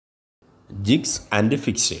Jigs and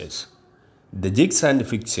fixtures. The jigs and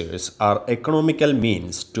fixtures are economical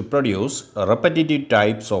means to produce repetitive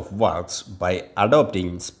types of works by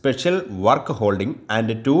adopting special work holding and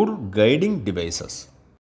tool guiding devices.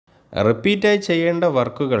 റിപ്പീറ്റായി ചെയ്യേണ്ട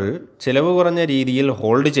വർക്കുകൾ ചിലവ് കുറഞ്ഞ രീതിയിൽ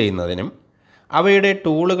hold ചെയ്യുന്നതിനും അവയുടെ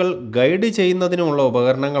ടൂളുകൾ guide ചെയ്യുന്നതിനുമുള്ള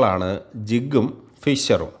ഉപകരണങ്ങളാണ് ജിഗും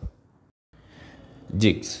ഫിഷറും.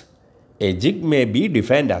 Jigs. A jig may be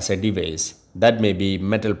defined as a device that may be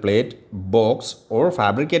metal plate, box or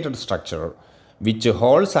fabricated structure which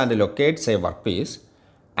holds and locates a workpiece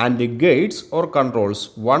and guides or controls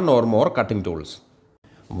one or more cutting tools.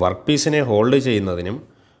 വർക്ക്പീസിനെ hold ചെയ്യുന്നതിനും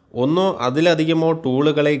ഒന്നോ അതിലധികമോ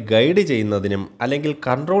ടൂളുകളെ guide ചെയ്യുന്നതിനും അല്ലെങ്കിൽ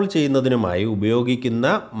control ചെയ്യുന്നതിനുമായി ഉപയോഗിക്കുന്ന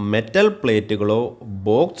metal പ്ലേറ്റുകളോ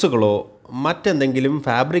ബോക്സുകളോ മറ്റെന്തെങ്കിലും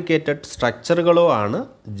fabricated സ്ട്രക്ചറുകളോ ആണ്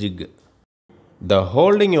jig. The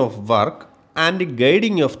holding of work and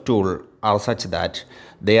guiding of tool are such that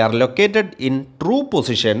they are located in true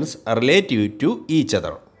positions relative to each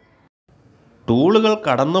other. ടൂളുകൾ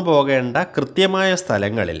കടന്നു പോകേണ്ട കൃത്യമായ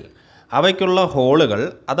സ്ഥലങ്ങളിൽ അവയ്ക്കുള്ള ഹോളുകൾ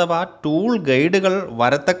അഥവാ ടൂൾ ഗൈഡുകൾ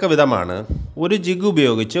വരത്തക്ക വിധമാണ് ഒരു ജിഗ്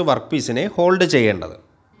ഉപയോഗിച്ച് വർക്ക്പീസിനെ ഹോൾഡ് ചെയ്യേണ്ടത്.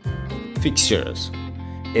 Fixtures.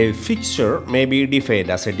 A fixture may be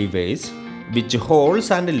defined as a device which holds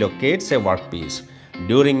and locates a workpiece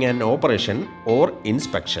during an operation or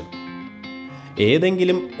inspection.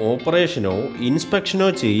 ഏതെങ്കിലും ഓപ്പറേഷനോ ഇൻസ്പെക്ഷനോ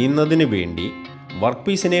ചെയ്യുന്നതിന് വേണ്ടി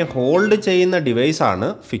വർക്ക്പീസിനെ ഹോൾഡ് ചെയ്യുന്ന ഡിവൈസാണ്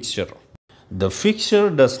fixture. The fixture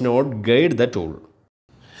does not guide the tool.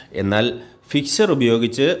 എന്നാൽ fixture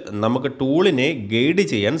ഉപയോഗിച്ച് നമുക്ക് ടൂളിനെ guide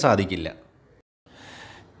ചെയ്യാൻ സാധിക്കില്ല.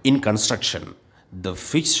 In construction, the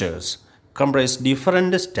fixtures comprise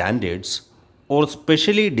different standards or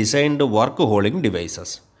specially designed work holding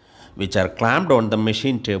devices which are clamped on the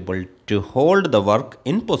machine table to hold the work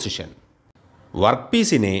in position.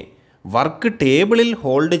 വർക്ക്പീസിനെ work ടേബിളിൽ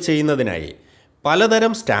hold ചെയ്യുന്നതിനായി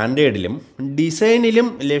പലതരം സ്റ്റാൻഡേർഡിലും ഡിസൈനിലും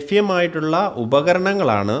ലഭ്യമായിട്ടുള്ള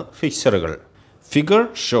ഉപകരണങ്ങളാണ് ഫിക്സ്ചറുകൾ. Figure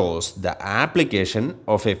shows the application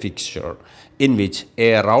of A fixture in which A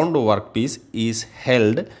round workpiece is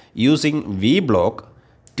held using V block,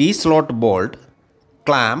 T slot bolt,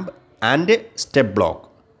 clamp and step block.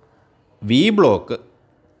 V block,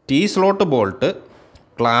 T slot bolt,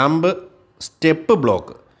 clamp, step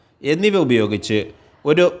block എന്നിവ ഉപയോഗിച്ച്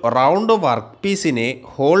ഒരു round work പീസിനെ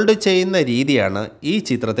hold ചെയ്യുന്ന രീതിയാണ് ഈ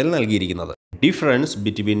ചിത്രത്തിൽ നൽകിയിരിക്കുന്നത്. Difference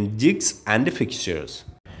between jigs and fixtures.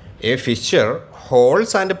 A fixture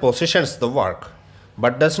holds and positions the work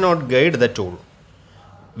but does not guide the tool,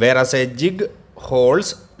 whereas a jig holds,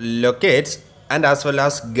 locates and as well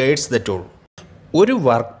as guides the tool. ഒരു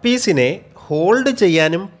work പീസിനെ hold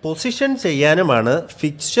ചെയ്യാനും position ചെയ്യാനുമാണ്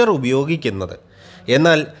fixture ഉപയോഗിക്കുന്നത്.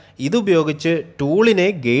 എന്നാൽ ഇതുപയോഗിച്ച് ടൂളിനെ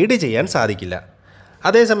guide ചെയ്യാൻ സാധിക്കില്ല.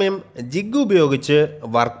 അതേസമയം jig ഉപയോഗിച്ച്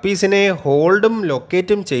work പീസിനെ ഹോൾഡും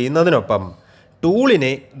ലൊക്കേറ്റും ചെയ്യുന്നതിനൊപ്പം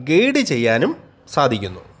ടൂളിനെ guide ചെയ്യാനും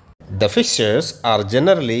സാധിക്കുന്നു. The fixtures are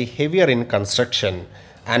generally heavier in construction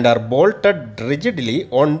and are bolted rigidly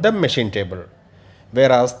on the machine table,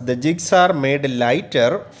 whereas the jigs are made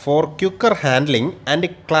lighter for quicker handling and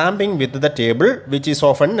clamping with the table, which is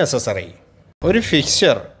often necessary. ഒരു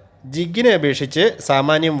fixture ജിഗിനെ അപേക്ഷിച്ച്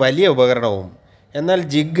സാമാന്യം വലിയ ഉപകരണവും എന്നാൽ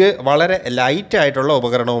jig വളരെ light ആയിട്ടുള്ള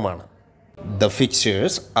ഉപകരണവുമാണ്. The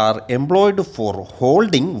fixtures are employed for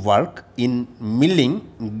holding work in milling,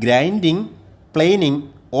 grinding, planing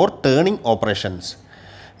or turning operations,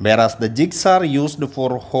 whereas the jigs are used for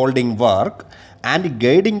holding work and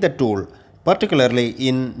guiding the tool, particularly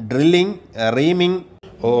in drilling, reaming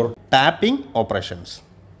or tapping operations.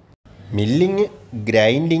 Milling,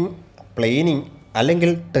 grinding, പ്ലെയിനിങ് അല്ലെങ്കിൽ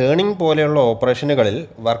turning പോലെയുള്ള ഓപ്പറേഷനുകളിൽ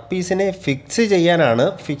work പീസിനെ fix ചെയ്യാനാണ്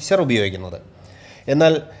fixture ഉപയോഗിക്കുന്നത്.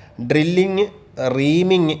 എന്നാൽ drilling,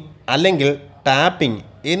 reaming അല്ലെങ്കിൽ tapping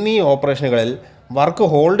എന്നീ ഓപ്പറേഷനുകളിൽ work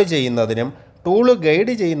hold ചെയ്യുന്നതിനും tool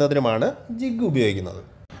guide ചെയ്യുന്നതിനുമാണ് jig ഉപയോഗിക്കുന്നത്.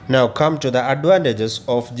 Now come to the advantages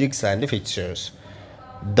of jigs and fixtures.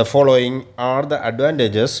 The following are the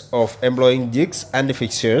advantages of employing jigs and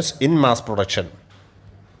fixtures in mass production.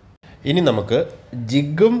 ഇനി നമുക്ക്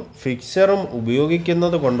ജിഗും ഫിക്സ്ചറും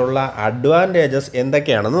ഉപയോഗിക്കുന്നത് കൊണ്ടുള്ള അഡ്വാൻറ്റേജസ്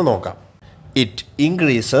എന്തൊക്കെയാണെന്ന് നോക്കാം. It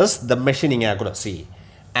increases the machining accuracy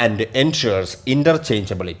and ensures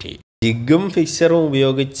ഇൻ്റർചേഞ്ചബിലിറ്റി. ജിഗും ഫിക്സ്ചറും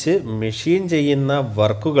ഉപയോഗിച്ച് machine ചെയ്യുന്ന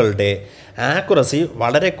വർക്കുകളുടെ accuracy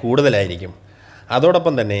വളരെ കൂടുതലായിരിക്കും.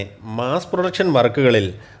 അതോടൊപ്പം തന്നെ മാസ് പ്രൊഡക്ഷൻ വർക്കുകളിൽ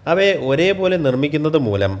അവയെ ഒരേപോലെ നിർമ്മിക്കുന്നത്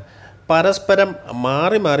മൂലം പരസ്പരം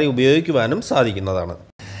മാറി മാറി ഉപയോഗിക്കുവാനും സാധിക്കുന്നതാണ്.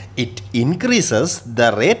 It increases the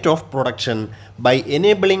rate of production by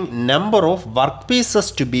enabling number of workpieces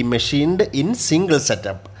to be machined in single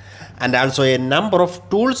setup, and also a number of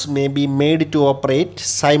tools may be made to operate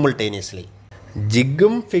simultaneously.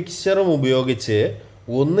 ജിഗും ഫിക്സ്ചറും ഉപയോഗിച്ച്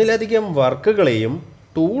ഒന്നിലധികം വർക്കുകളെയും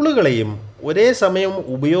ടൂളുകളെയും ഒരേ സമയം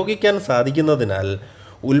ഉപയോഗിക്കാൻ സാധിക്കുന്നതിനാൽ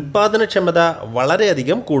ഉൽപാദനക്ഷമത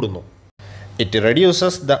വളരെയധികം കൂടുന്നു. It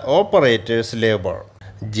reduces the operators labour.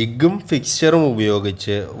 ജിഗും ഫിക്സ്ചറും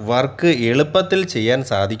ഉപയോഗിച്ച് work എളുപ്പത്തിൽ ചെയ്യാൻ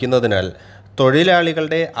സാധിക്കുന്നതിനാൽ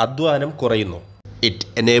തൊഴിലാളികളുടെ അധ്വാനം കുറയുന്നു. It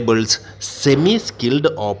enables semi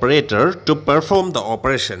skilled operator to perform the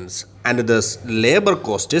operations and thus labour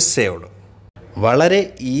cost is saved. വളരെ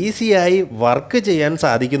ഈസിയായി വർക്ക് ചെയ്യാൻ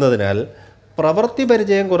സാധിക്കുന്നതിനാൽ പ്രവൃത്തി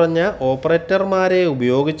പരിചയം കുറഞ്ഞ ഓപ്പറേറ്റർമാരെ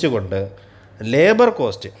ഉപയോഗിച്ചുകൊണ്ട് ലേബർ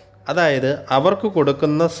കോസ്റ്റ്, അതായത് അവർക്ക്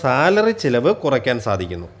കൊടുക്കുന്ന സാലറി ചിലവ് കുറയ്ക്കാൻ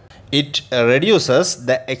സാധിക്കുന്നു. It reduces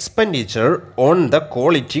the expenditure on the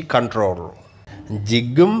quality control.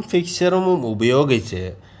 ജിഗും ഫിക്സ്ചറും ഉപയോഗിച്ച്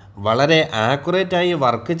വളരെ ആക്യുറേറ്റായി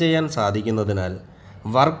വർക്ക് ചെയ്യാൻ സാധിക്കുന്നതിനാൽ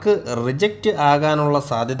വർക്ക് റിജക്റ്റ് ആകാനുള്ള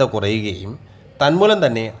സാധ്യത കുറയുകയും തന്മൂലം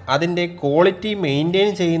തന്നെ അതിൻ്റെ ക്വാളിറ്റി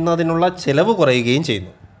മെയിൻറ്റെയിൻ ചെയ്യുന്നതിനുള്ള ചിലവ് കുറയുകയും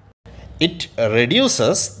ചെയ്യുന്നു. It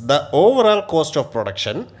reduces the overall cost of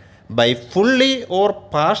production by fully or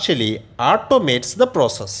partially ഓട്ടോമേറ്റ്സ് the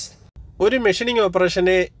process. ഒരു മെഷീനിങ്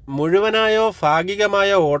ഓപ്പറേഷനെ മുഴുവനായോ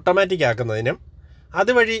ഭാഗികമായോ ഓട്ടോമാറ്റിക് ആക്കുന്നതിനും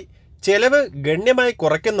അതുവഴി ചെലവ് ഗണ്യമായി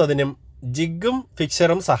കുറയ്ക്കുന്നതിനും ജിഗും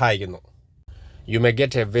ഫിക്സറും സഹായിക്കുന്നു. You may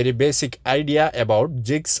get a very basic idea about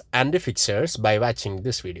jigs and fixtures by watching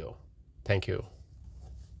this video. Thank you.